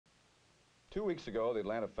2 weeks ago, the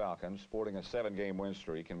Atlanta Falcons, sporting a 7-game win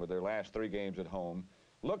streak and with their last 3 games at home,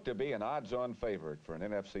 looked to be an odds-on favorite for an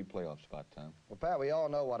NFC playoff spot, Tom. Well, Pat, we all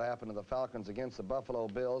know what happened to the Falcons against the Buffalo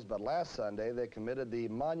Bills, but last Sunday they committed the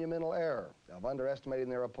monumental error of underestimating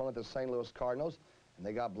their opponent, the St. Louis Cardinals, and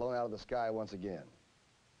they got blown out of the sky once again.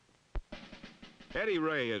 Eddie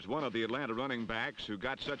Ray is one of the Atlanta running backs who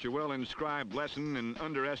got such a well-inscribed lesson in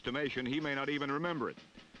underestimation he may not even remember it.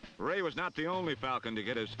 Ray was not the only Falcon to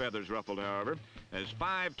get his feathers ruffled, however, as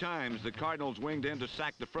 5 times the Cardinals winged in to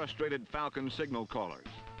sack the frustrated Falcon signal callers.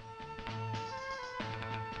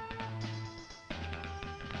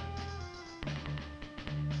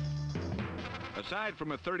 Aside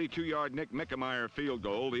from a 32-yard Nick Mickemeyer field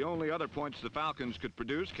goal, the only other points the Falcons could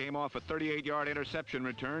produce came off a 38-yard interception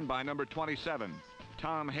return by number 27,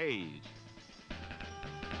 Tom Hayes.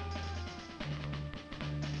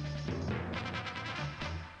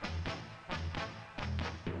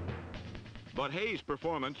 But Hayes'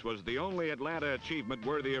 performance was the only Atlanta achievement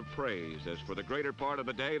worthy of praise, as for the greater part of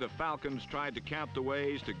the day, the Falcons tried to count the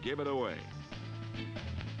ways to give it away.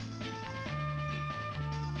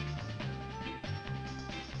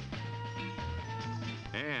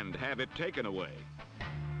 And have it taken away.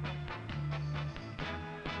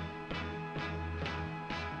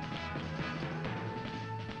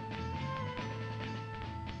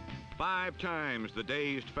 Five times the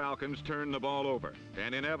dazed Falcons turned the ball over,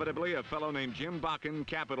 and inevitably a fellow named Jim Bakken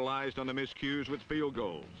capitalized on the miscues with field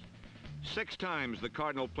goals. 6 times the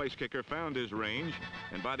Cardinal place kicker found his range,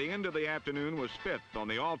 and by the end of the afternoon was 5th on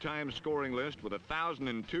the all-time scoring list with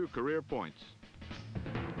 1,002 career points.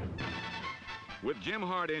 With Jim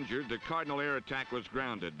Hart injured, the Cardinal air attack was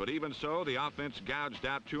grounded, but even so, the offense gouged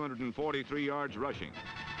out 243 yards rushing.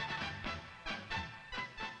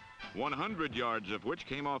 100 yards of which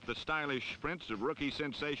came off the stylish sprints of rookie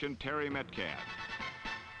sensation Terry Metcalf.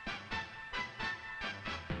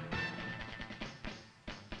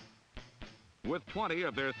 With 20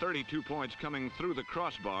 of their 32 points coming through the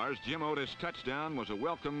crossbars, Jim Otis' touchdown was a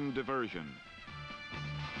welcome diversion.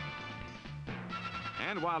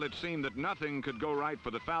 And while it seemed that nothing could go right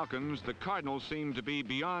for the Falcons, the Cardinals seemed to be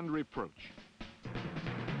beyond reproach.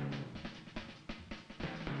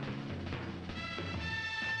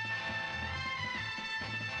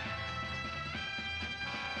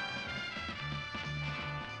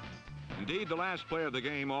 Indeed, the last play of the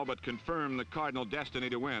game all but confirmed the Cardinal destiny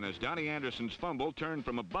to win, as Donnie Anderson's fumble turned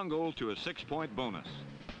from a bungle to a 6-point bonus.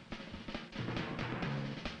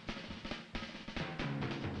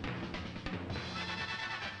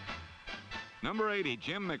 Number 80,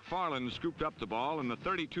 Jim McFarland, scooped up the ball, and the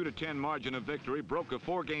 32-10 margin of victory broke a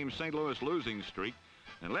 4-game St. Louis losing streak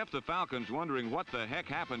and left the Falcons wondering what the heck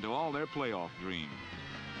happened to all their playoff dreams.